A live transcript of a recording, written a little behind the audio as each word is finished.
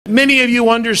many of you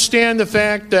understand the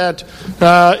fact that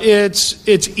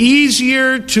it's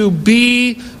easier to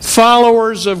be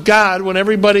followers of God when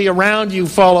everybody around you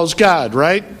follows God,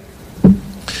 right?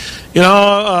 You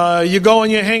know, you go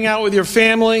and you hang out with your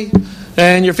family,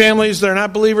 and your families, they're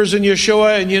not believers in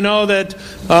Yeshua, and you know that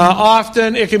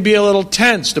often it can be a little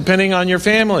tense depending on your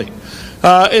family.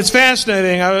 It's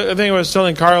fascinating. I think I was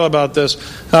telling Carl about this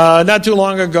not too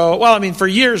long ago. Well, I mean, for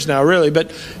years now, really.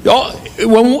 But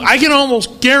I can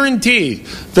almost guarantee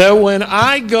that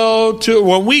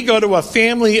when we go to a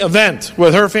family event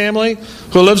with her family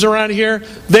who lives around here,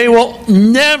 they will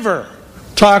never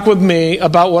talk with me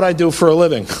about what I do for a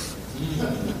living.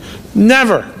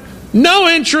 Never. No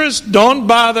interest. Don't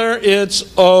bother.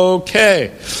 It's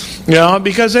okay. You know,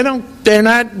 because they're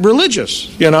not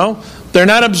religious, you know. They're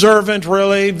not observant,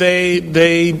 really.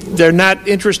 They're not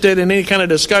interested in any kind of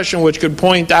discussion which could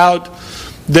point out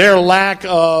their lack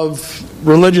of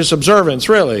religious observance,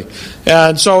 really.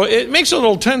 And so it makes it a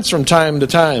little tense from time to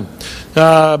time.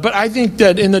 But I think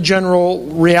that in the general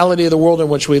reality of the world in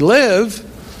which we live,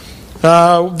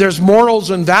 there's morals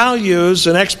and values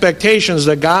and expectations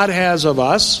that God has of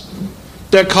us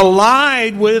that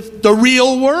collide with the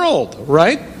real world,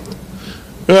 right?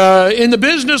 In the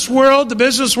business world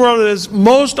is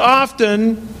most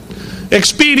often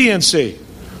expediency.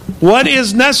 What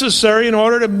is necessary in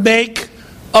order to make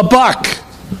a buck?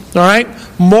 All right?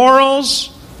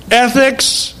 Morals,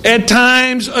 ethics, at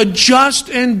times adjust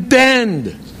and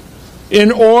bend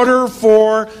in order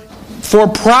for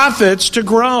profits to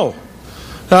grow.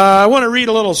 I want to read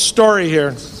a little story here,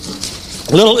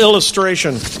 a little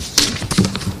illustration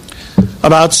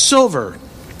about silver.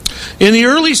 In the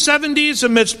early 70s,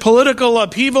 amidst political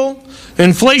upheaval,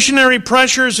 inflationary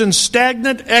pressures, and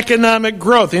stagnant economic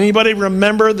growth. Anybody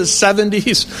remember the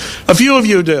 70s? A few of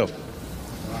you do.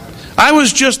 I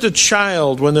was just a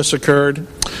child when this occurred.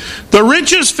 The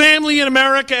richest family in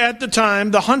America at the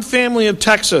time, the Hunt family of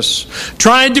Texas,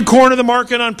 tried to corner the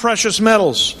market on precious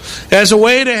metals as a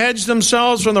way to hedge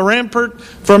themselves from the rampant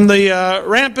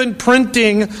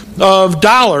printing of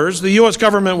dollars the U.S.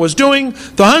 government was doing.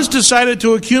 The Hunts decided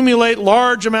to accumulate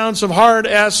large amounts of hard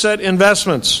asset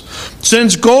investments.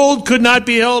 Since gold could not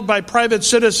be held by private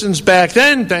citizens back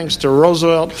then, thanks to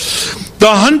Roosevelt,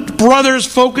 the Hunt brothers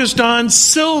focused on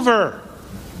silver.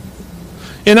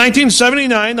 In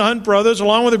 1979, the Hunt brothers,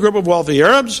 along with a group of wealthy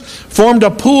Arabs, formed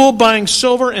a pool buying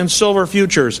silver and silver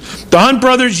futures. The Hunt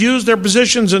brothers used their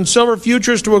positions in silver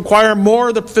futures to acquire more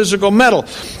of the physical metal.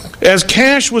 As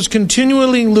cash was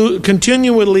continually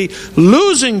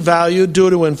losing value due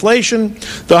to inflation,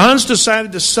 the Hunts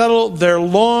decided to settle their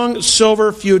long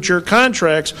silver future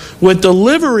contracts with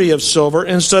delivery of silver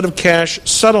instead of cash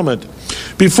settlement.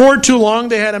 Before too long,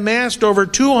 they had amassed over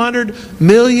 200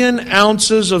 million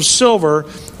ounces of silver,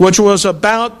 which was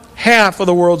about half of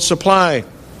the world's supply.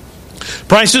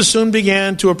 Prices soon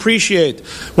began to appreciate.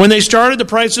 When they started, the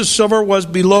price of silver was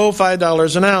below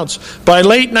 $5 an ounce. By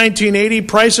late 1980,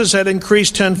 prices had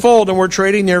increased tenfold and were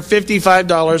trading near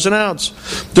 $55 an ounce.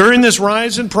 During this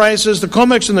rise in prices, the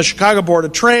COMEX and the Chicago Board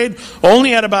of Trade only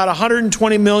had about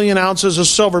 120 million ounces of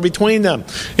silver between them.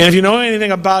 And if you know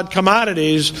anything about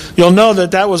commodities, you'll know that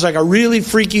that was like a really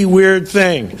freaky, weird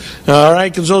thing. All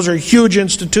right, because those are huge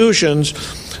institutions.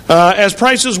 As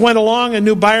prices went along and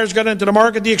new buyers got into the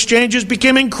market, the exchanges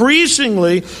became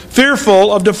increasingly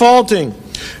fearful of defaulting.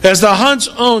 As the Hunts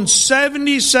owned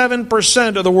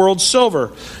 77% of the world's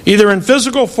silver, either in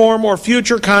physical form or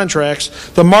future contracts,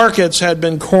 the markets had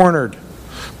been cornered.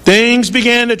 Things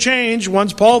began to change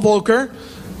once Paul Volcker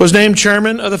was named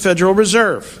chairman of the Federal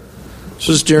Reserve. This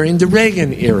was during the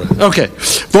Reagan era. Okay.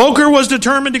 Volcker was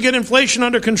determined to get inflation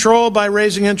under control by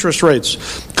raising interest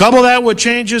rates. Couple that with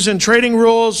changes in trading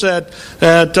rules at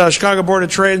Chicago Board of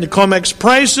Trade and the COMEX,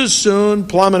 prices soon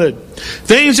plummeted.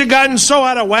 Things had gotten so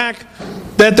out of whack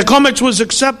that the COMEX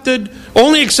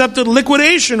only accepted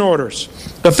liquidation orders,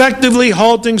 effectively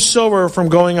halting silver from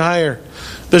going higher.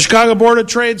 The Chicago Board of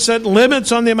Trade set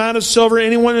limits on the amount of silver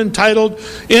any one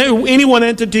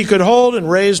entity could hold and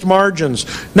raised margins.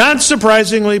 Not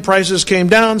surprisingly, prices came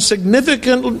down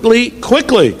significantly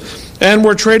quickly and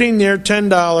were trading near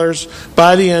 $10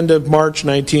 by the end of March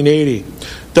 1980.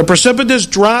 The precipitous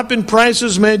drop in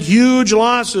prices meant huge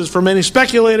losses for many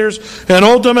speculators and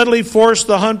ultimately forced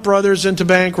the Hunt brothers into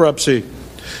bankruptcy.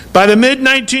 By the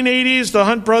mid-1980s, the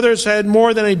Hunt brothers had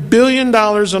more than $1 billion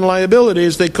in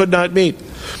liabilities they could not meet.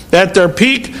 At their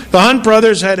peak, the Hunt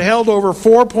brothers had held over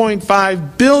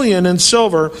 $4.5 billion in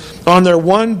silver on their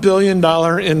 $1 billion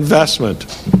investment.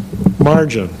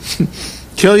 Margin.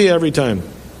 Kill you every time.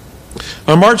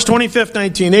 On March 25th,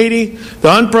 1980,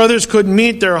 the Hunt brothers couldn't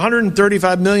meet their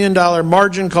 $135 million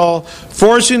margin call,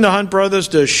 forcing the Hunt brothers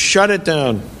to shut it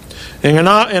down. And in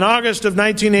August of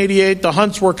 1988, the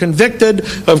Hunts were convicted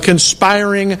of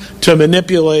conspiring to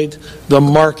manipulate the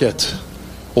market.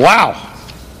 Wow.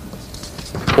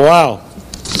 Wow.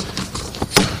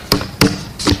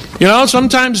 You know,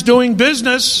 sometimes doing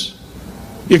business,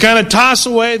 you kind of toss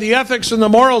away the ethics and the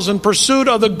morals in pursuit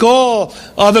of the goal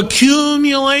of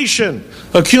accumulation.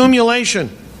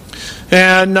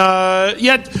 And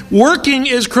yet, working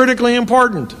is critically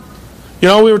important. You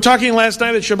know, we were talking last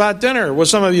night at Shabbat dinner with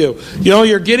some of you. You know,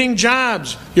 you're getting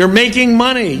jobs. You're making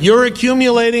money. You're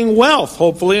accumulating wealth,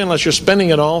 hopefully, unless you're spending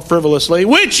it all frivolously,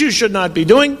 which you should not be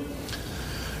doing.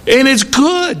 And it's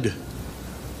good.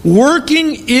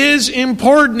 Working is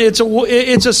important.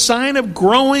 It's a sign of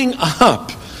growing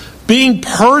up, being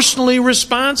personally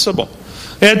responsible.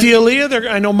 At the Aliyah,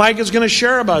 I know Mike is going to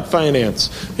share about finance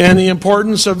and the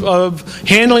importance of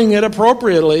handling it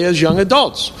appropriately as young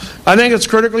adults. I think it's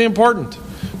critically important.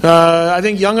 I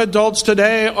think young adults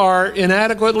today are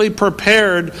inadequately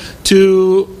prepared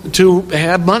to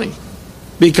have money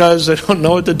because they don't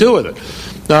know what to do with it.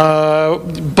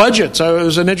 Budgets. It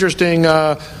was an interesting...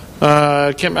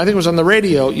 I think it was on the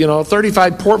radio. You know,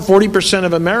 40%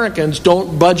 of Americans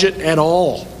don't budget at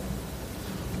all.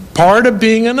 Part of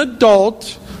being an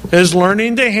adult is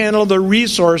learning to handle the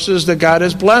resources that God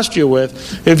has blessed you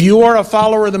with. If you are a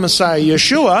follower of the Messiah,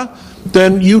 Yeshua,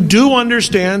 then you do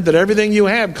understand that everything you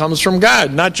have comes from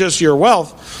God. Not just your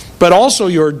wealth, but also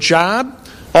your job,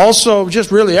 also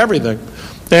just really everything.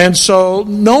 And so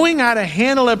knowing how to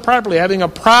handle it properly, having a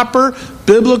proper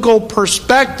biblical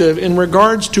perspective in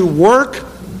regards to work,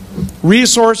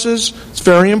 resources, it's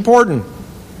very important.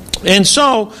 And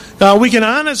so we can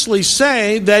honestly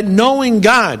say that knowing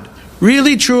God,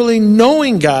 really truly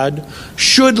knowing God,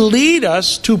 should lead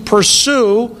us to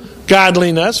pursue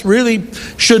godliness, really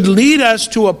should lead us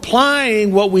to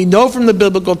applying what we know from the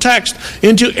biblical text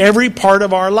into every part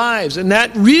of our lives. And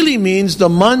that really means the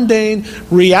mundane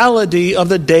reality of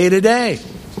the day-to-day.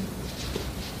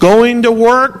 Going to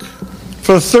work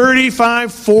for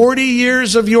 35, 40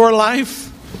 years of your life.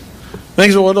 I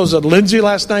think what was it, Lindsay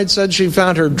last night said she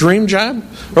found her dream job?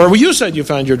 Or you said you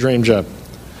found your dream job.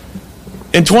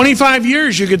 In 25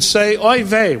 years you could say, oy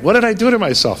vey, what did I do to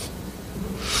myself?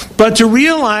 But to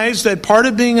realize that part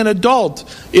of being an adult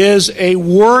is a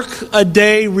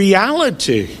work-a-day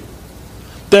reality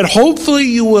that hopefully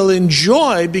you will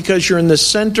enjoy because you're in the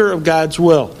center of God's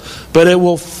will. But it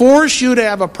will force you to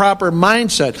have a proper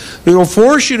mindset. It will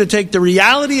force you to take the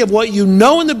reality of what you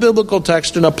know in the biblical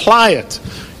text and apply it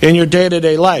in your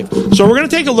day-to-day life. So we're going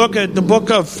to take a look at the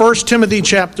book of 1 Timothy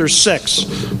chapter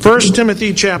 6. 1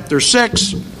 Timothy chapter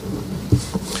 6.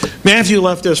 Matthew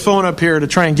left his phone up here to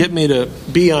try and get me to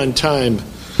be on time.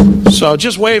 So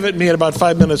just wave at me at about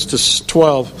 5 minutes to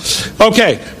 12.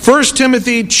 Okay, 1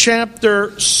 Timothy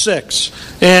chapter 6.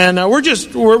 And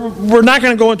we're not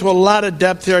going to go into a lot of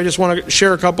depth here. I just want to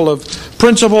share a couple of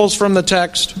principles from the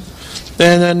text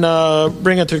and then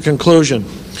bring it to conclusion.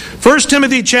 1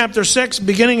 Timothy chapter 6,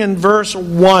 beginning in verse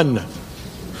 1.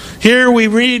 Here we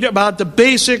read about the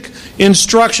basic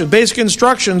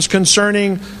instructions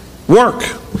concerning work.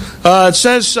 It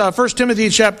says, 1 Timothy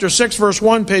chapter 6, verse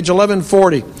 1, page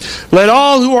 1140. Let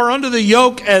all who are under the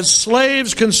yoke as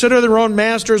slaves consider their own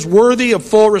masters worthy of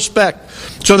full respect,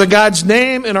 so that God's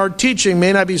name and our teaching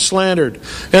may not be slandered.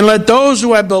 And let those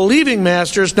who have believing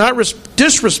masters not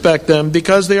disrespect them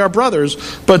because they are brothers,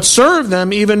 but serve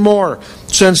them even more,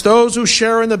 since those who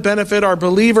share in the benefit are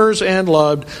believers and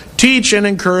loved. Teach and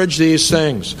encourage these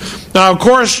things. Now, of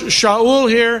course, Shaul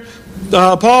here,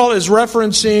 Paul is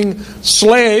referencing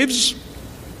slaves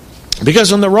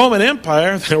because in the Roman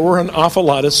Empire there were an awful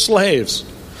lot of slaves.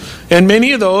 And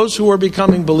many of those who were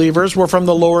becoming believers were from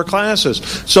the lower classes.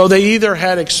 So they either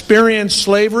had experienced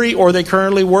slavery or they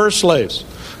currently were slaves.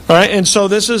 All right? And so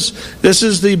this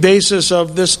is the basis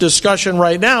of this discussion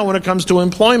right now when it comes to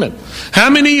employment. How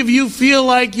many of you feel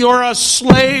like you're a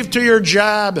slave to your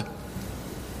job?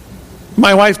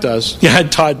 My wife does. Yeah,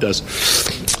 Todd does.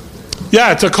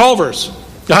 Yeah, to Culver's.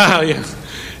 Yeah.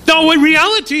 No, what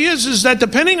reality is that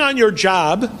depending on your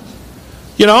job,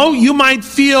 you know, you might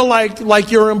feel like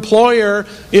your employer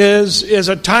is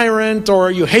a tyrant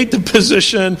or you hate the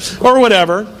position or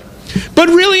whatever. But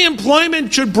really,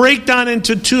 employment should break down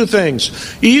into two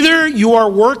things. Either you are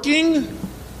working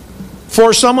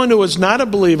for someone who is not a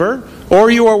believer, or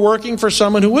you are working for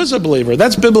someone who is a believer.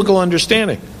 That's biblical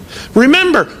understanding.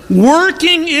 Remember,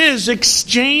 working is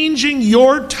exchanging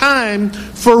your time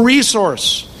for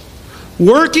resource.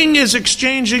 Working is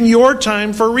exchanging your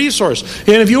time for resource.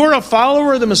 And if you are a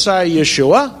follower of the Messiah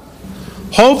Yeshua,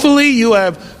 hopefully you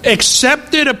have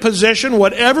accepted a position,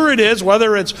 whatever it is,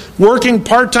 whether it's working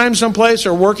part-time someplace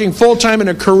or working full-time in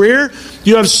a career.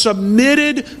 You have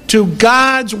submitted to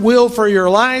God's will for your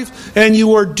life, and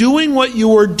you are doing what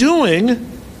you are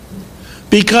doing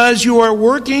because you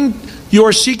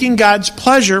are seeking God's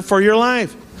pleasure for your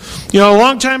life. A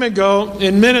long time ago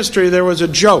in ministry, there was a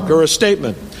joke or a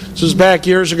statement. This was back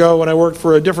years ago when I worked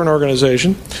for a different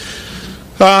organization.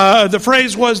 The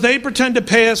phrase was, they pretend to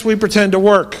pay us, we pretend to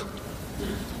work.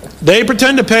 They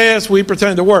pretend to pay us, we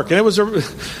pretend to work. And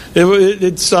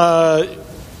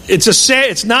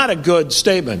it's not a good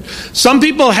statement. Some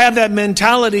people have that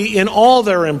mentality in all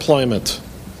their employment.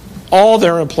 All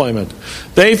their employment.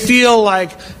 They feel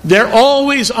like they're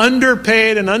always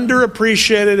underpaid and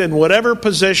underappreciated in whatever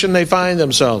position they find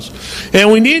themselves.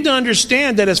 And we need to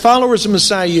understand that as followers of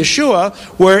Messiah Yeshua,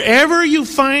 wherever you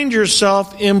find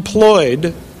yourself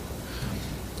employed,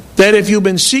 that if you've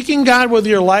been seeking God with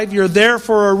your life, you're there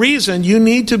for a reason. You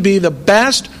need to be the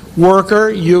best worker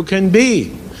you can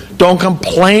be. Don't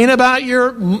complain about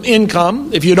your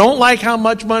income. If you don't like how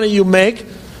much money you make,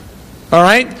 all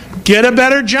right, get a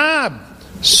better job.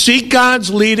 Seek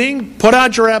God's leading. Put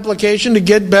out your application to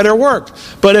get better work.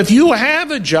 But if you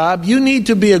have a job, you need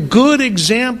to be a good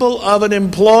example of an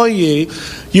employee.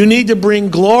 You need to bring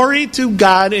glory to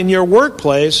God in your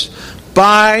workplace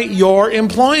by your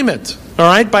employment. All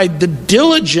right, by the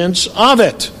diligence of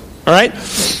it. All right,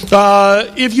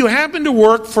 if you happen to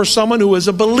work for someone who is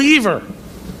a believer,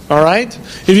 all right?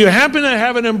 If you happen to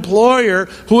have an employer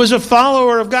who is a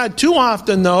follower of God, too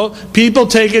often, though, people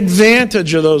take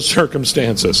advantage of those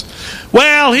circumstances.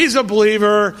 Well, he's a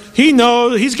believer. He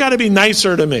knows he's got to be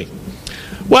nicer to me.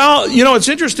 Well, it's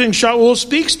interesting. Shaul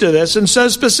speaks to this and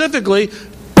says specifically,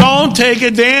 don't take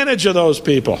advantage of those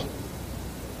people.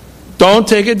 Don't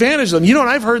take advantage of them. And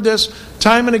I've heard this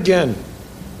time and again.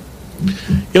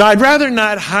 I'd rather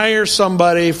not hire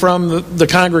somebody from the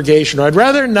congregation, or I'd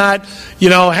rather not,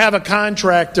 have a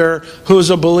contractor who's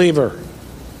a believer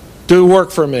do work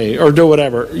for me or do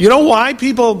whatever. You know why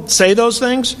people say those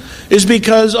things? Is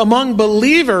because among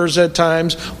believers at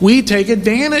times, we take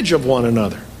advantage of one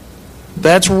another.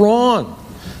 That's wrong.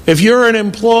 If you're an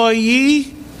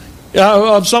employee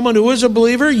of someone who is a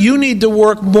believer, you need to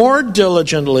work more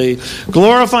diligently,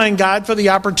 glorifying God for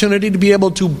the opportunity to be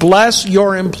able to bless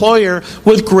your employer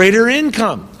with greater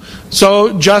income.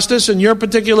 So, Justice, in your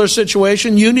particular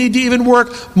situation, you need to even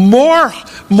work more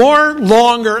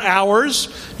longer hours,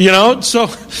 so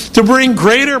to bring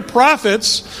greater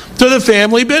profits to the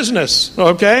family business,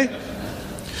 okay?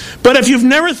 But if you've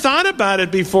never thought about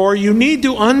it before, you need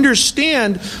to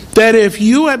understand that if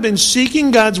you have been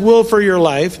seeking God's will for your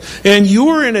life and you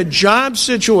are in a job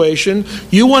situation,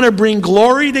 you want to bring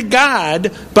glory to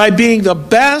God by being the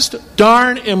best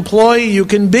darn employee you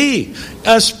can be,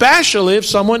 especially if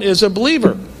someone is a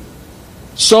believer,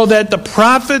 so that the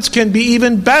profits can be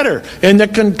even better and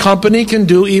the company can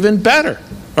do even better.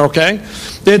 Okay?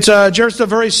 It's just a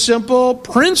very simple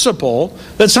principle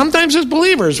that sometimes as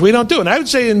believers we don't do. And I would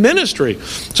say in ministry,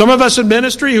 some of us in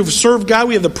ministry who've served God,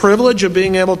 we have the privilege of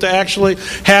being able to actually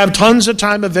have tons of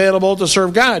time available to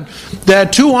serve God.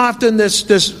 That too often this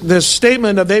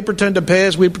statement of they pretend to pay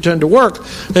us, we pretend to work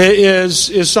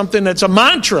is something that's a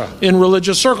mantra in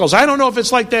religious circles. I don't know if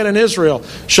it's like that in Israel,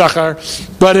 Shachar,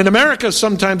 but in America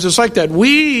sometimes it's like that.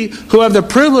 We who have the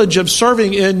privilege of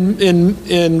serving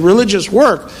in religious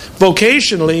work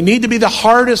vocationally need to be the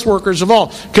hardest workers of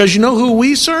all. Because you know who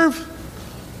we serve?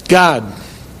 God.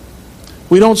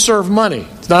 We don't serve money.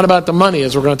 It's not about the money,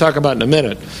 as we're going to talk about in a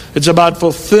minute. It's about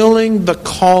fulfilling the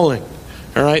calling.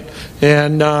 All right?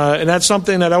 And that's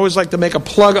something that I always like to make a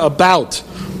plug about,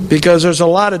 because there's a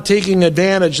lot of taking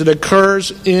advantage that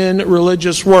occurs in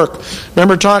religious work.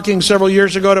 Remember talking several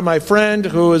years ago to my friend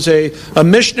who is a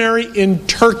missionary in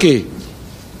Turkey.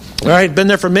 All right, been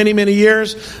there for many, many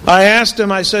years. I asked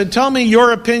him, I said, tell me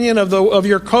your opinion of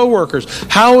your co-workers.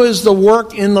 How is the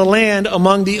work in the land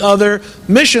among the other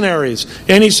missionaries?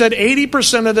 And he said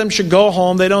 80% of them should go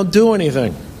home. They don't do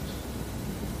anything.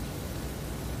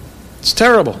 It's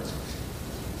terrible.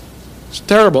 It's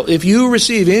terrible. If you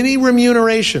receive any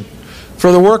remuneration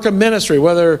for the work of ministry,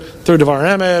 whether through Devar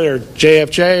Emmett or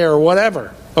JFJ or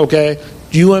whatever, okay,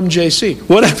 UMJC,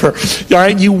 whatever. All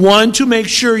right, you want to make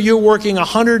sure you're working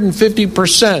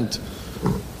 150%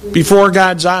 before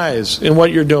God's eyes in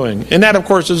what you're doing, and that, of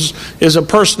course, is a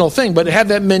personal thing. But have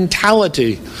that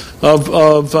mentality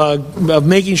of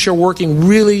making sure working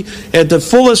really at the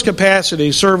fullest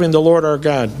capacity, serving the Lord our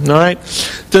God. All right.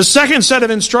 The second set of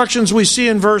instructions we see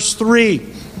in verse 3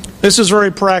 This is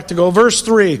very practical. Verse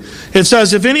 3, it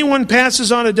says, if anyone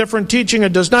passes on a different teaching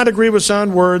and does not agree with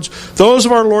sound words, those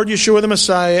of our Lord Yeshua the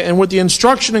Messiah, and with the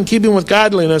instruction in keeping with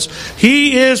godliness,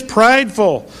 he is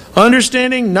prideful,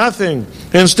 understanding nothing.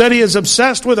 Instead, he is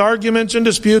obsessed with arguments and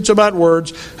disputes about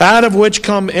words, out of which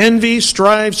come envy,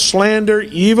 strife, slander,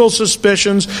 evil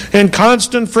suspicions, and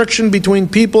constant friction between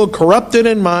people corrupted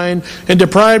in mind and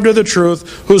deprived of the truth,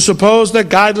 who suppose that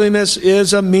godliness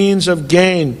is a means of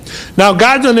gain. Now,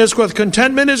 godliness with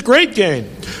contentment is great gain.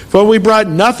 For we brought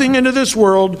nothing into this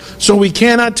world, so we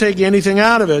cannot take anything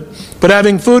out of it. But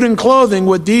having food and clothing,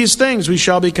 with these things we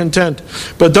shall be content.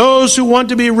 But those who want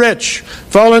to be rich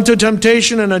fall into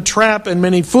temptation and a trap and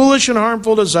many foolish and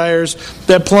harmful desires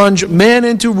that plunge men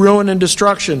into ruin and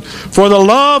destruction. For the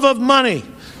love of money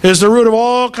is the root of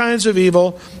all kinds of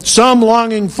evil. Some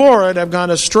longing for it have gone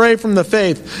astray from the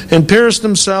faith and pierced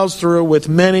themselves through with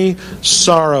many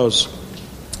sorrows.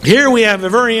 Here we have a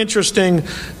very interesting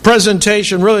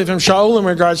presentation, really, from Shaul in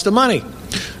regards to money.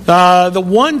 The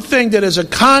one thing that is a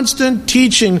constant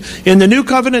teaching in the New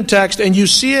Covenant text, and you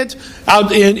see it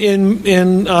out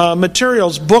in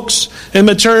materials, books and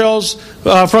materials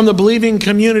from the believing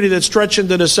community that stretch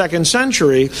into the 2nd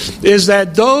century, is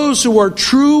that those who are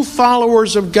true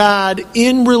followers of God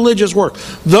in religious work,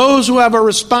 those who have a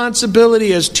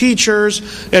responsibility as teachers,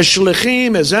 as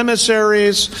shlichim, as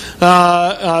emissaries,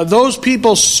 those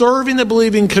people serving the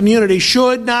believing community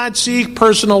should not seek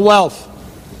personal wealth.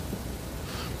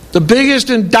 The biggest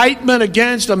indictment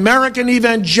against American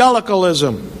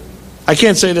evangelicalism, I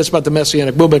can't say this about the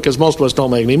Messianic movement because most of us don't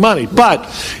make any money,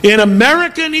 but in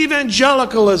American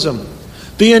evangelicalism,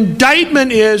 the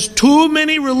indictment is too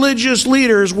many religious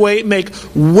leaders make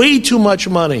way too much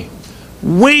money.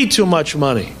 Way too much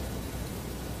money.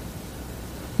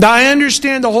 Now, I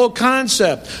understand the whole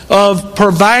concept of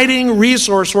providing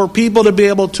resource for people to be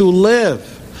able to live.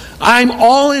 I'm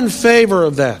all in favor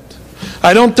of that.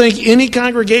 I don't think any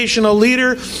congregational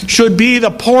leader should be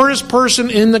the poorest person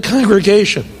in the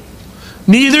congregation.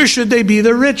 Neither should they be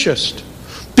the richest.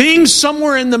 Being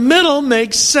somewhere in the middle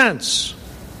makes sense.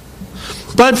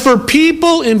 But for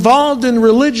people involved in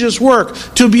religious work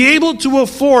to be able to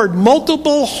afford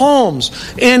multiple homes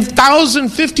and $1,000,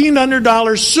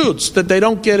 $1,500 suits that they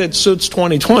don't get at Suits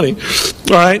 2020, all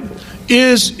right,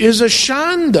 is a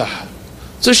shanda.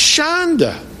 It's a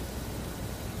shanda.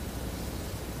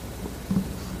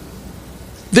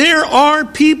 There are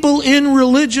people in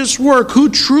religious work who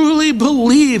truly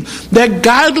believe that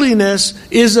godliness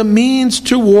is a means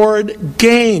toward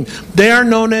gain. They are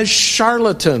known as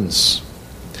charlatans.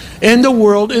 And the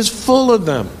world is full of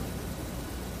them.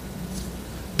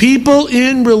 People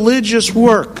in religious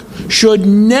work should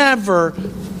never,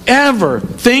 ever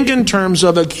think in terms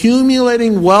of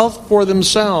accumulating wealth for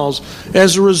themselves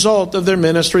as a result of their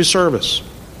ministry service.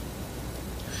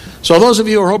 So those of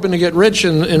you who are hoping to get rich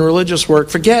in religious work,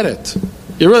 forget it.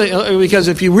 Because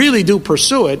if you really do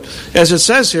pursue it, as it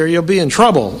says here, you'll be in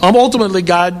trouble. Ultimately,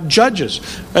 God judges.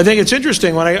 I think it's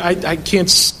interesting when I can't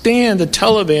stand the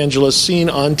televangelist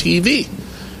seen on TV.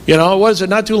 You know, was it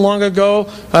not too long ago?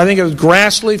 I think it was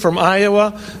Grassley from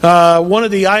Iowa, one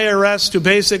of the IRS to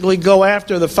basically go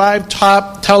after the 5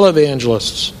 top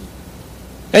televangelists.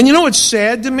 And you know what's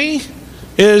sad to me?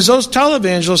 Is those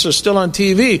televangelists are still on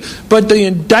TV, but the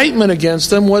indictment against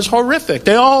them was horrific.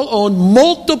 They all owned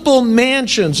multiple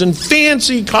mansions and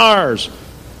fancy cars.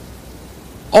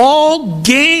 All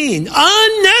gain,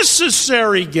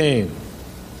 unnecessary gain.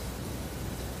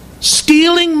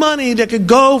 Stealing money that could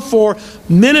go for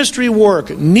ministry work,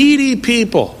 needy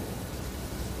people.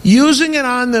 Using it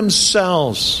on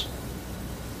themselves.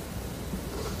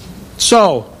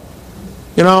 So,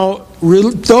 you know,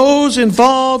 those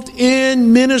involved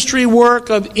in ministry work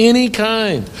of any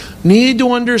kind need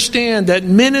to understand that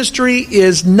ministry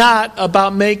is not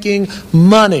about making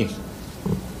money.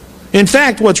 In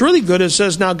fact, what's really good, it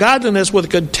says, now godliness with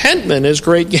contentment is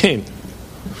great gain.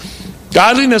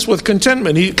 Godliness with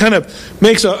contentment. He kind of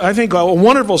makes, a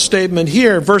wonderful statement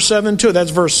here. Verse 7 too.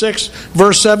 That's verse 6.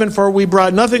 Verse 7, for we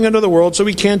brought nothing into the world, so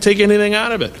we can't take anything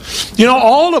out of it. You know,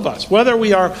 all of us, whether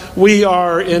we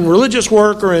are in religious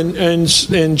work or in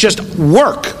just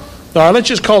work, let's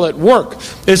just call it work.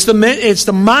 It's the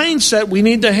mindset we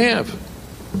need to have.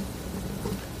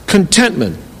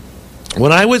 Contentment.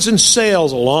 When I was in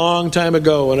sales a long time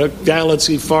ago in a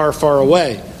galaxy far, far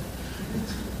away,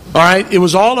 all right, it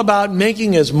was all about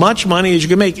making as much money as you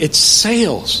can make. It's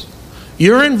sales.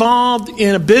 You're involved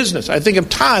in a business. I think of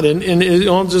Todd and he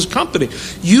owns his company.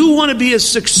 You want to be as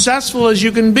successful as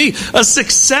you can be. A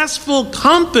successful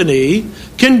company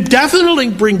can definitely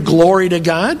bring glory to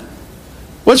God.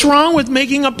 What's wrong with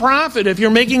making a profit if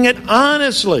you're making it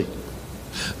honestly?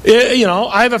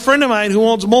 I have a friend of mine who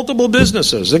owns multiple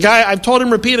businesses. The guy, I've told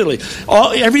him repeatedly,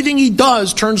 everything he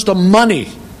does turns to money.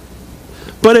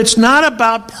 But it's not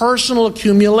about personal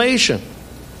accumulation.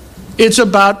 It's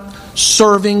about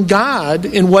serving God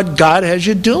in what God has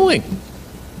you doing.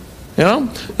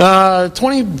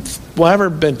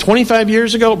 25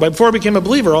 years ago, before I became a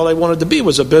believer, all I wanted to be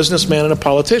was a businessman and a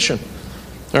politician.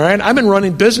 All right, I've been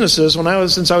running businesses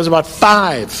since I was about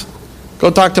 5. Go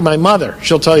talk to my mother;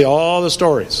 she'll tell you all the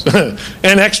stories and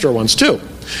extra ones too.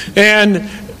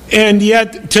 And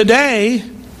yet today,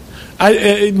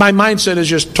 my mindset has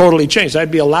just totally changed. I'd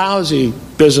be a lousy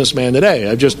businessman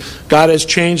today. God has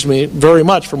changed me very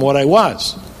much from what I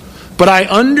was. But I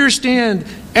understand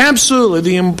absolutely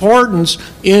the importance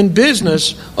in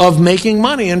business of making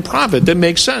money and profit that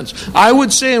makes sense. I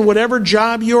would say in whatever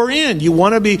job you're in, you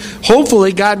want to be,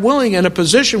 hopefully, God willing, in a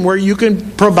position where you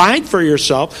can provide for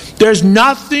yourself. There's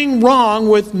nothing wrong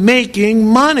with making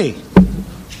money.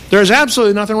 There's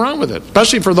absolutely nothing wrong with it,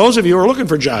 especially for those of you who are looking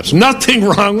for jobs. Nothing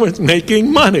wrong with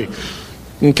making money.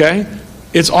 Okay?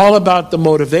 It's all about the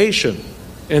motivation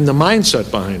and the mindset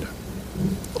behind it.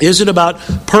 Is it about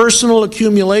personal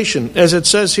accumulation, as it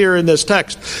says here in this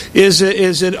text? Is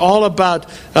it all about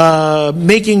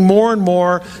making more and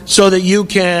more so that you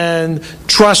can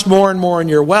trust more and more in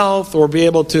your wealth or be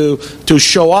able to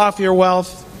show off your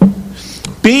wealth?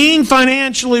 Being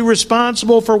financially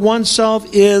responsible for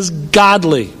oneself is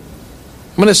godly.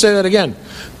 I'm going to say that again.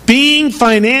 Being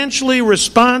financially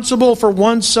responsible for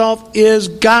oneself is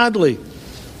godly.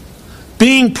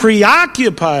 Being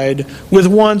preoccupied with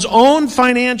one's own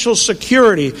financial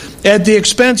security at the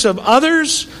expense of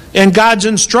others and God's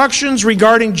instructions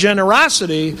regarding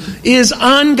generosity is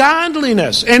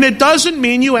ungodliness. And it doesn't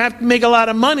mean you have to make a lot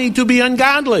of money to be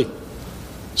ungodly.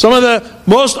 Some of the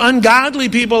most ungodly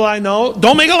people I know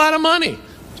don't make a lot of money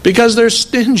because they're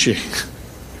stingy.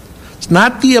 It's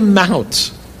not the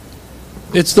amount,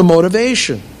 it's the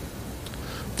motivation.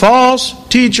 False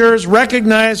teachers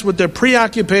recognize with their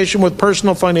preoccupation with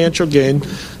personal financial gain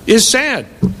is sad.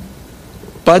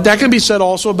 But that can be said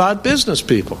also about business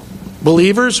people.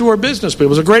 Believers who are business people.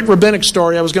 There's a great rabbinic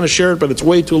story. I was going to share it, but it's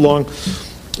way too long.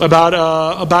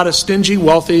 About a stingy,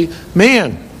 wealthy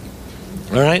man.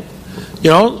 All right?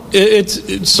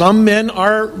 Some men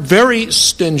are very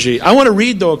stingy. I want to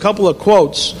read, though, a couple of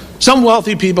quotes. Some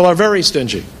wealthy people are very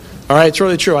stingy. All right, it's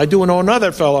really true. I do know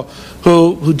another fellow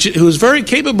who's very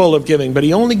capable of giving, but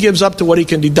he only gives up to what he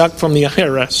can deduct from the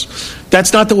IRS.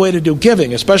 That's not the way to do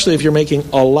giving, especially if you're making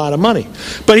a lot of money.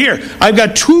 But here, I've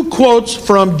got 2 quotes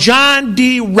from John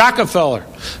D. Rockefeller.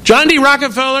 John D.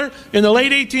 Rockefeller, in the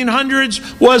late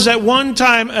 1800s, was at one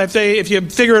time, if you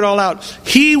figure it all out,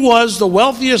 he was the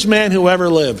wealthiest man who ever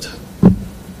lived.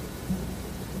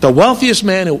 The wealthiest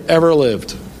man who ever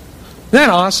lived. Isn't that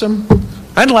awesome?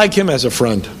 I'd like him as a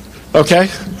friend. Okay?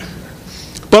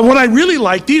 But what I really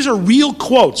like, these are real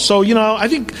quotes. So, I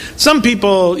think some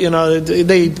people,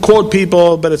 they quote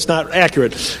people, but it's not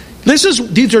accurate.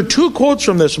 These are 2 quotes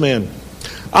from this man.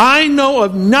 I know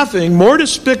of nothing more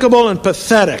despicable and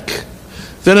pathetic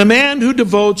than a man who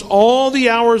devotes all the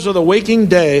hours of the waking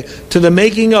day to the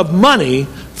making of money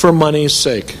for money's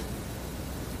sake.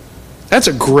 That's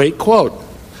a great quote.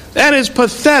 That is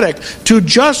pathetic, to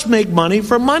just make money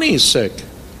for money's sake.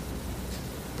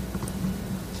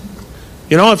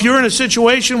 If you're in a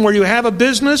situation where you have a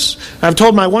business, I've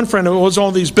told my one friend who owns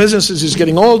all these businesses, he's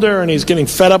getting older and he's getting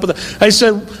fed up with it. I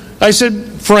said,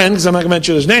 friend, because I'm not going to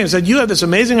mention his name, I said, you have this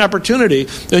amazing opportunity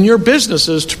in your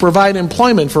businesses to provide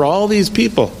employment for all these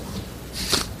people.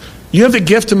 You have the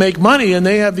gift to make money and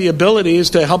they have the abilities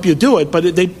to help you do it,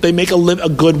 but they make a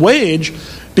good wage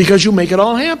because you make it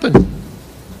all happen.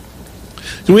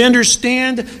 Do we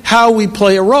understand how we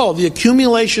play a role? The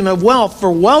accumulation of wealth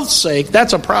for wealth's sake,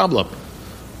 that's a problem.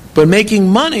 But making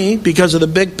money because of the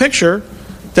big picture,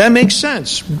 that makes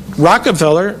sense.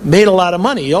 Rockefeller made a lot of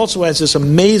money. He also has this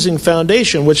amazing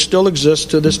foundation which still exists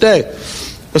to this day.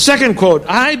 A second quote,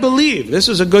 I believe, this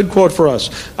is a good quote for us,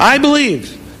 I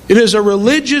believe it is a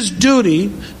religious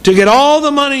duty to get all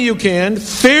the money you can,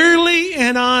 fairly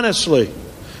and honestly,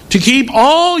 to keep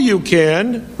all you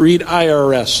can, read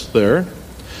IRS there,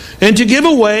 and to give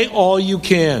away all you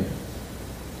can.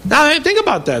 Now, think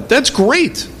about that. That's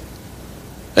great.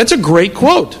 That's a great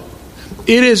quote.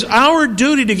 It is our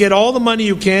duty to get all the money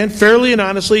you can, fairly and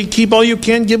honestly, keep all you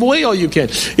can, give away all you can.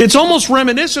 It's almost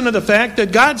reminiscent of the fact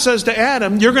that God says to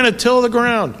Adam, you're going to till the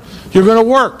ground. You're going to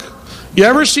work. You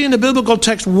ever see in the biblical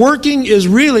text, working is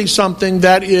really something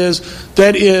that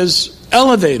is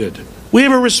elevated. We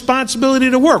have a responsibility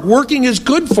to work. Working is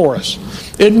good for us.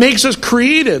 It makes us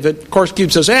creative. It, of course,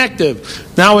 keeps us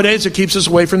active. Nowadays, it keeps us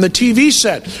away from the TV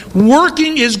set.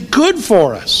 Working is good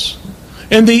for us.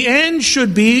 And the end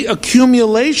should be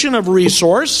accumulation of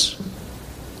resource,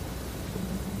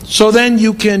 so then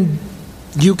you can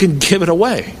give it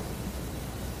away.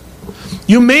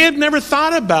 You may have never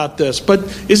thought about this, but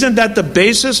isn't that the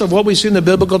basis of what we see in the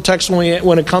biblical text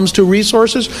when it comes to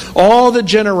resources? All the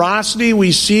generosity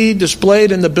we see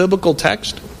displayed in the biblical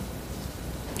text.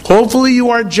 Hopefully you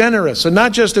are generous, and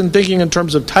not just in thinking in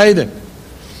terms of tithing.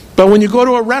 But when you go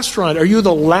to a restaurant, are you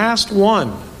the last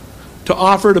one to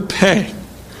offer to pay?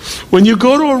 When you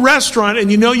go to a restaurant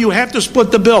and you know you have to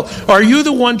split the bill, are you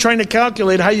the one trying to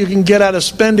calculate how you can get out of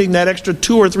spending that extra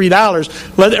 $2 or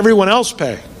 $3, let everyone else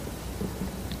pay?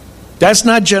 That's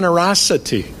not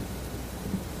generosity.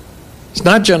 It's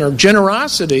not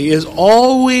generosity is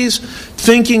always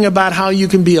thinking about how you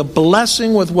can be a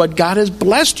blessing with what God has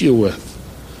blessed you with,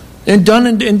 and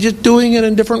just doing it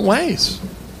in different ways.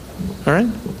 All right.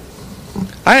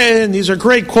 And these are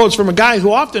great quotes from a guy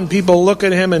who often people look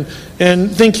at him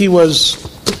and think he was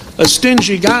a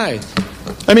stingy guy.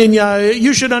 I mean,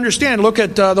 you should understand. Look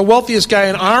at the wealthiest guy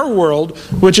in our world,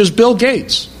 which is Bill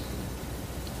Gates.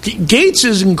 Gates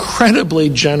is incredibly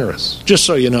generous, just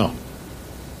so you know.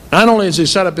 Not only has he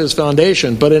set up his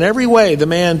foundation, but in every way the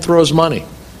man throws money.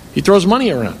 He throws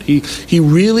money around. He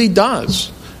really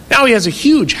does. Now he has a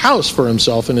huge house for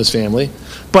himself and his family,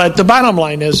 but the bottom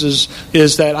line is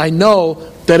that I know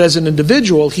that as an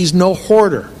individual, he's no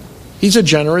hoarder. He's a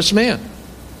generous man.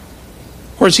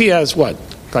 Of course, he has like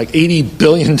 $80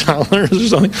 billion or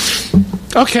something.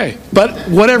 Okay, but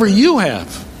whatever you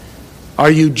have,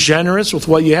 are you generous with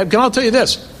what you have? I'll tell you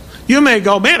this. You may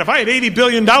go, man, if I had $80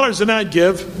 billion, then I'd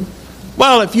give.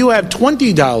 Well, if you have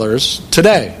 $20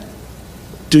 today,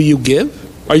 do you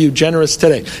give? Are you generous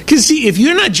today? Because see, if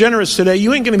you're not generous today,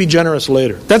 you ain't going to be generous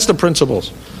later. That's the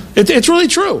principles. It's really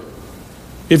true.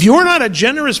 If you're not a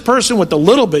generous person with the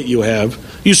little bit you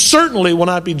have, you certainly will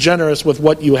not be generous with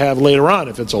what you have later on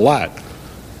if it's a lot.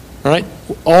 All right?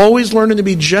 Always learning to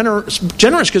be generous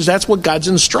because that's what God's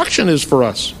instruction is for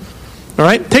us. All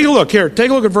right? Take a look here. Take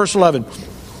a look at verse 11.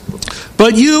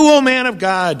 But you, O man of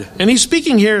God, and he's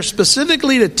speaking here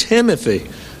specifically to Timothy.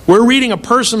 We're reading a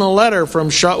personal letter from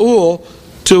Shaul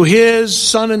to his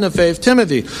son in the faith,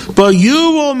 Timothy. But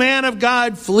you, O man of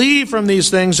God, flee from these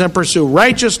things and pursue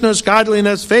righteousness,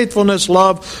 godliness, faithfulness,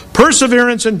 love,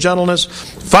 perseverance, and gentleness.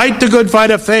 Fight the good fight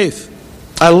of faith.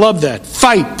 I love that.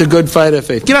 Fight the good fight of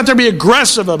faith. Get out there and be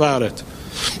aggressive about it.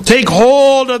 Take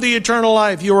hold of the eternal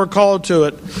life. You were called to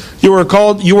it. You were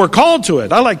called to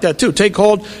it. I like that too. Take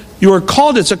hold. You were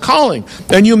called, it's a calling.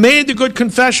 And you made the good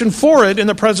confession for it in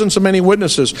the presence of many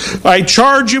witnesses. I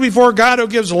charge you before God who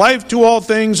gives life to all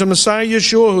things, and Messiah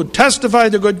Yeshua who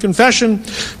testified the good confession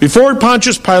before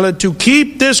Pontius Pilate, to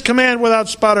keep this command without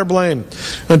spot or blame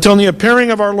until the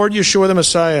appearing of our Lord Yeshua the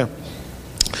Messiah.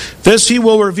 This he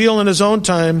will reveal in his own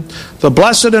time, the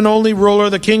blessed and only ruler,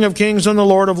 the King of kings and the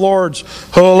Lord of lords,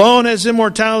 who alone has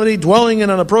immortality, dwelling in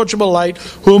unapproachable light,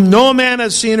 whom no man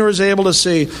has seen or is able to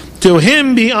see. To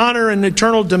him be honor and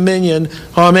eternal dominion.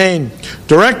 Amen.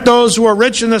 Direct those who are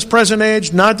rich in this present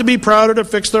age not to be proud or to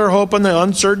fix their hope on the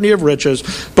uncertainty of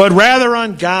riches, but rather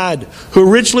on God, who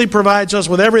richly provides us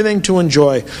with everything to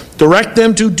enjoy. Direct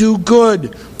them to do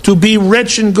good, to be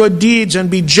rich in good deeds and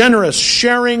be generous,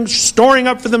 sharing, storing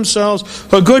up for themselves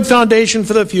a good foundation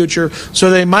for the future,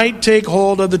 so they might take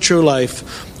hold of the true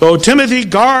life. O Timothy,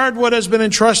 guard what has been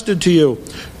entrusted to you,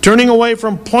 turning away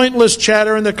from pointless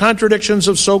chatter and the contradictions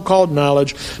of so-called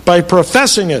knowledge. By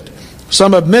professing it,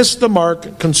 some have missed the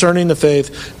mark concerning the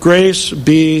faith. Grace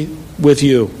be with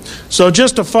you. So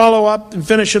just to follow up and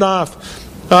finish it off,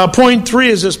 point 3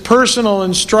 is this personal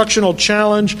instructional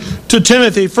challenge to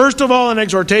Timothy. First of all, an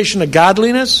exhortation to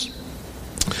godliness,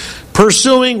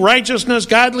 pursuing righteousness,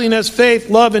 godliness, faith,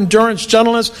 love, endurance,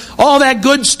 gentleness, all that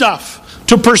good stuff.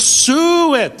 To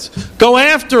pursue it, go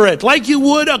after it, like you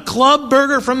would a club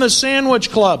burger from the Sandwich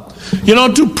Club.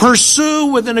 To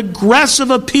pursue with an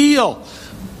aggressive appeal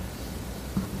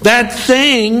that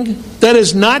thing that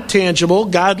is not tangible,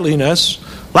 godliness,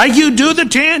 like you do the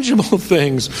tangible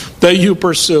things that you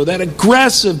pursue. That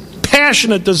aggressive,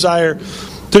 passionate desire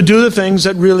to do the things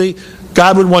that really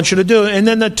God would want you to do. And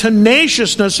then the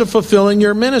tenaciousness of fulfilling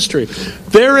your ministry.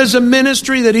 There is a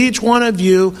ministry that each one of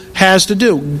you has to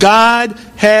do. God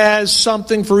has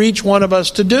something for each one of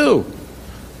us to do.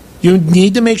 You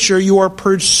need to make sure you are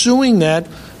pursuing that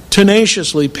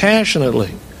tenaciously,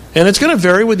 passionately. And it's going to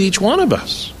vary with each one of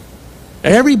us.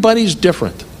 Everybody's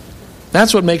different.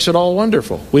 That's what makes it all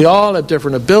wonderful. We all have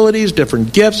different abilities,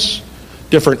 different gifts.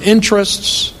 different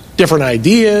interests, different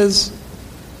ideas.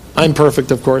 I'm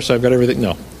perfect, of course. I've got everything.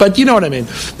 No. But you know what I mean.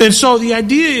 And so the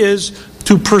idea is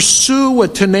to pursue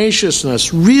with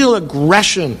tenaciousness, real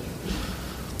aggression,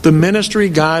 the ministry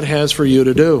God has for you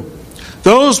to do.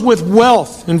 Those with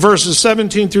wealth, in verses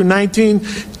 17 through 19,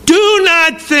 do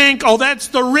not think, oh, that's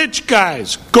the rich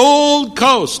guys. Gold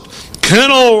Coast,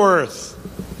 Kenilworth.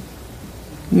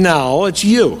 No, it's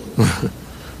you.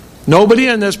 Nobody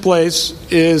in this place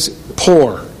is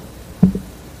poor.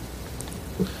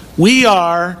 We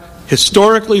are,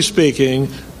 historically speaking,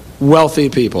 wealthy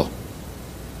people.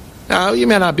 Now, you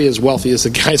may not be as wealthy as the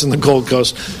guys on the Gold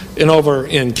Coast and over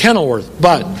in Kenilworth,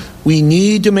 but we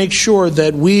need to make sure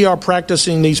that we are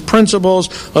practicing these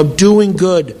principles of doing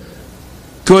good.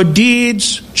 Good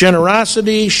deeds,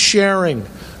 generosity, sharing.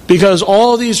 Because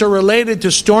all these are related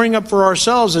to storing up for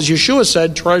ourselves, as Yeshua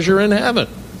said, treasure in heaven.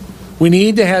 We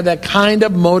need to have that kind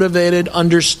of motivated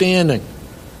understanding.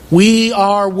 We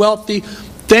are wealthy.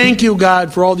 Thank you,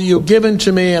 God, for all that you've given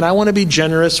to me, and I want to be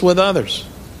generous with others.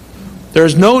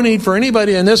 There's no need for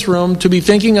anybody in this room to be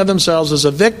thinking of themselves as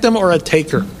a victim or a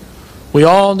taker. We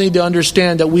all need to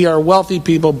understand that we are wealthy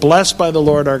people blessed by the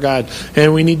Lord our God,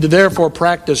 and we need to therefore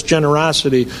practice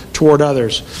generosity toward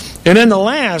others. And then the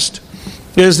last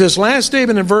is this last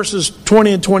statement in verses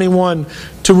 20 and 21,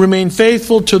 to remain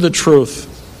faithful to the truth.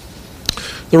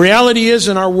 The reality is,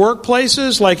 in our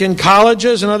workplaces, like in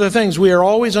colleges and other things, we are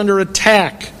always under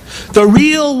attack. The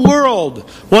real world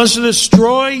wants to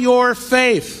destroy your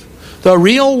faith. The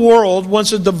real world wants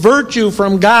to divert you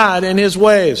from God and His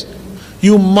ways.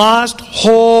 You must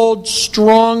hold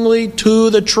strongly to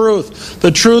the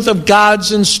truth of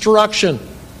God's instruction.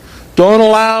 Don't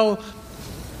allow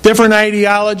different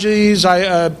ideologies,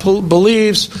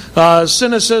 beliefs,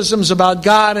 cynicisms about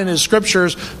God and His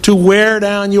Scriptures to wear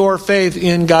down your faith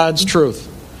in God's truth.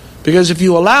 Because if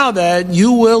you allow that,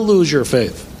 you will lose your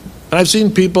faith. And I've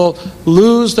seen people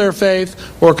lose their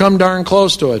faith or come darn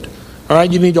close to it. All right,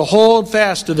 you need to hold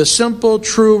fast to the simple,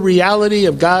 true reality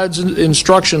of God's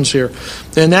instructions here.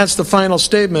 And that's the final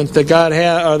statement that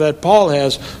that Paul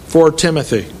has for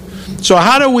Timothy. So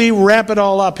how do we wrap it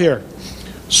all up here?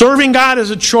 Serving God is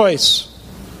a choice.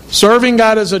 Serving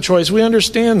God is a choice. We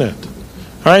understand that.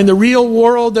 All right, in the real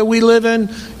world that we live in,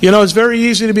 it's very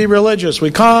easy to be religious.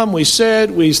 We come, we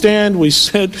sit, we stand, we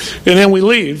sit, and then we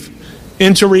leave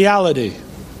into reality.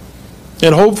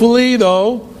 And hopefully,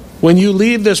 though, when you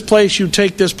leave this place, you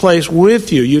take this place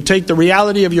with you. You take the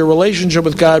reality of your relationship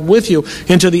with God with you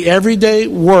into the everyday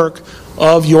work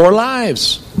of your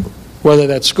lives, whether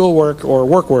that's schoolwork or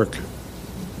work.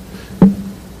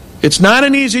 It's not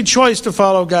an easy choice to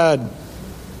follow God.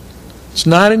 It's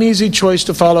not an easy choice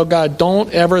to follow God.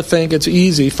 Don't ever think it's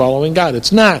easy following God.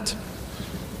 It's not.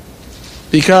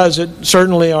 Because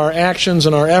certainly our actions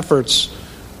and our efforts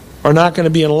are not going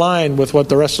to be in line with what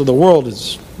the rest of the world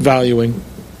is valuing.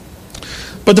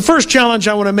 But the first challenge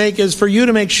I want to make is for you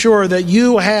to make sure that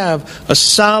you have a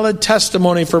solid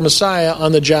testimony for Messiah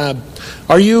on the job.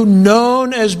 Are you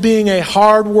known as being a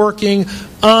hardworking,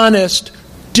 honest,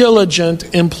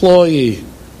 diligent employee?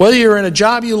 Whether you're in a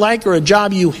job you like or a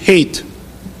job you hate,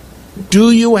 do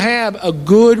you have a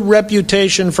good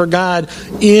reputation for God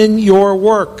in your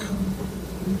work?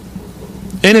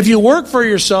 And if you work for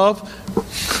yourself,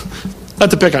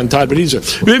 not to pick on Todd, but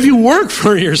if you work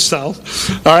for yourself,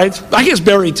 all right, I guess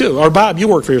Barry too, or Bob, you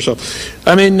work for yourself.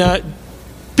 I mean,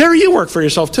 Barry, you work for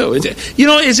yourself too.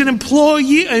 As an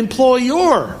employer,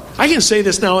 I can say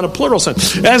this now in a plural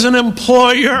sense. As an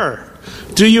employer,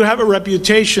 do you have a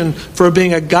reputation for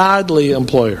being a godly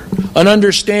employer, an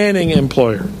understanding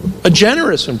employer, a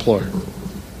generous employer?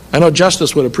 I know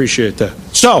Justice would appreciate that.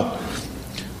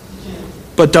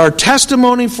 But our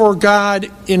testimony for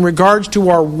God in regards to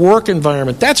our work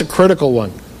environment, that's a critical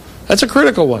one. That's a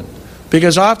critical one.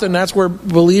 Because often that's where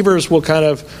believers will kind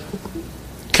of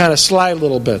slide a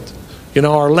little bit.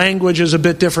 Our language is a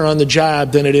bit different on the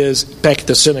job than it is back at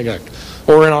the synagogue.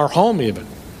 Or in our home even.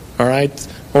 All right?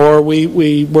 Or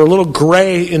we're a little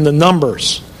gray in the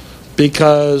numbers.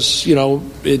 Because,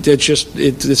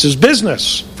 this is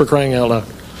business, for crying out loud.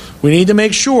 We need to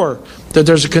make sure that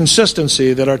there's a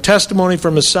consistency, that our testimony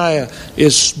for Messiah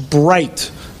is bright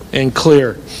and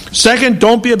clear. Second,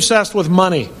 don't be obsessed with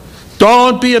money.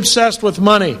 Don't be obsessed with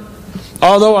money.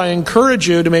 Although I encourage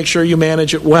you to make sure you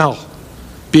manage it well.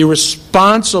 Be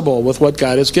responsible with what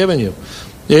God has given you.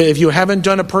 If you haven't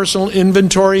done a personal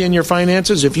inventory in your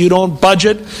finances, if you don't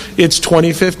budget, it's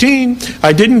 2015.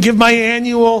 I didn't give my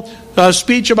annual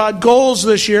speech about goals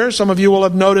this year. Some of you will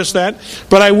have noticed that.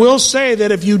 But I will say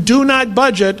that if you do not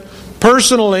budget,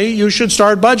 personally, you should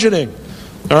start budgeting.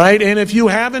 All right? And if you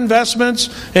have investments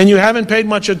and you haven't paid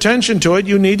much attention to it,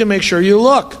 you need to make sure you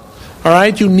look. All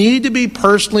right? You need to be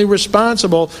personally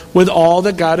responsible with all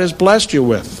that God has blessed you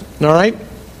with. All right?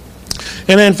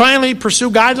 And then finally,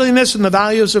 pursue godliness and the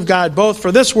values of God, both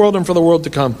for this world and for the world to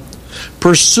come.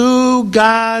 Pursue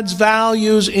God's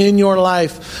values in your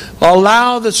life.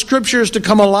 Allow the Scriptures to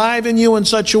come alive in you in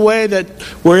such a way that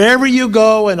wherever you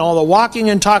go and all the walking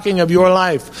and talking of your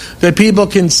life, that people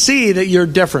can see that you're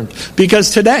different.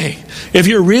 Because today, if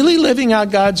you're really living out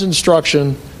God's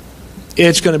instruction,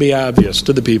 it's going to be obvious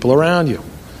to the people around you.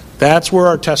 That's where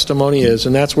our testimony is,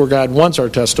 and that's where God wants our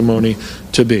testimony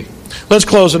to be. Let's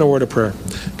close in a word of prayer.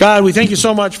 God, we thank you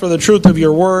so much for the truth of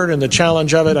your word and the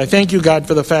challenge of it. I thank you, God,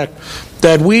 for the fact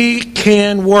that we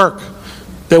can work,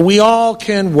 that we all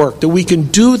can work, that we can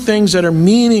do things that are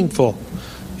meaningful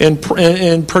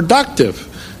and productive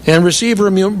and receive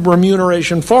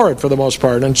remuneration for it for the most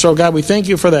part. And so, God, we thank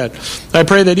you for that. I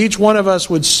pray that each one of us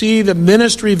would see the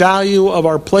ministry value of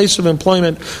our place of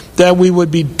employment, that we would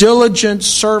be diligent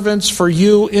servants for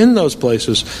you in those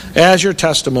places as your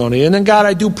testimony. And then, God,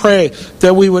 I do pray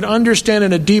that we would understand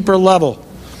in a deeper level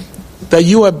that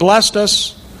you have blessed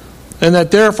us, and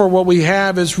that therefore what we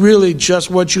have is really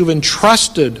just what you've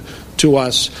entrusted to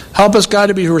us. Help us, God,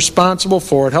 to be responsible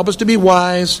for it. Help us to be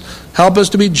wise. Help us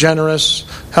to be generous.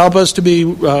 Help us to be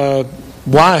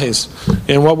wise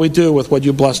in what we do with what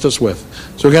you blessed us with.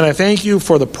 So again, I thank you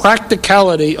for the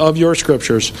practicality of your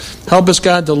Scriptures. Help us,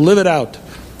 God, to live it out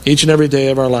each and every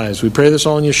day of our lives. We pray this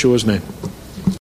all in Yeshua's name.